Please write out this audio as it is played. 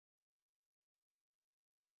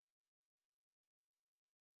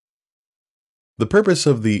The purpose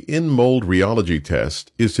of the In-Mold Rheology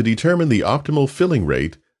Test is to determine the optimal filling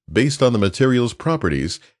rate based on the material's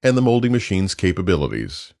properties and the molding machine's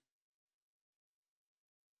capabilities.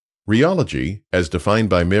 Rheology, as defined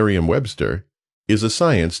by Merriam-Webster, is a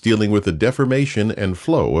science dealing with the deformation and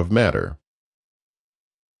flow of matter.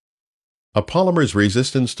 A polymer's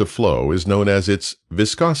resistance to flow is known as its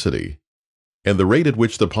viscosity, and the rate at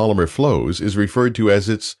which the polymer flows is referred to as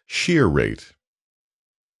its shear rate.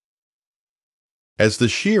 As the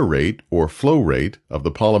shear rate or flow rate of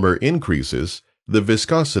the polymer increases, the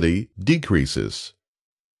viscosity decreases.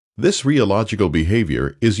 This rheological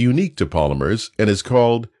behavior is unique to polymers and is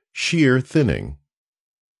called shear thinning.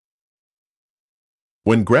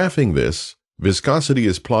 When graphing this, viscosity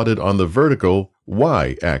is plotted on the vertical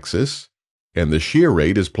y-axis, and the shear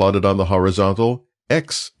rate is plotted on the horizontal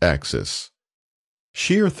x-axis.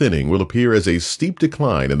 Shear thinning will appear as a steep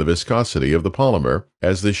decline in the viscosity of the polymer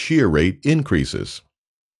as the shear rate increases.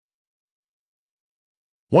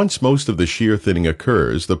 Once most of the shear thinning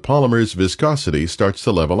occurs, the polymer's viscosity starts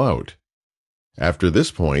to level out. After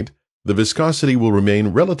this point, the viscosity will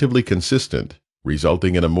remain relatively consistent,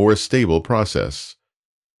 resulting in a more stable process.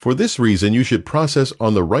 For this reason, you should process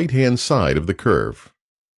on the right-hand side of the curve.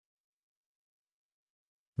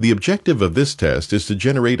 The objective of this test is to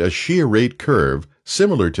generate a shear rate curve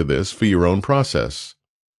similar to this for your own process.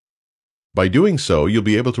 By doing so, you'll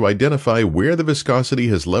be able to identify where the viscosity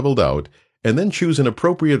has leveled out and then choose an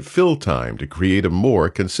appropriate fill time to create a more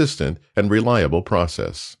consistent and reliable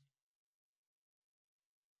process.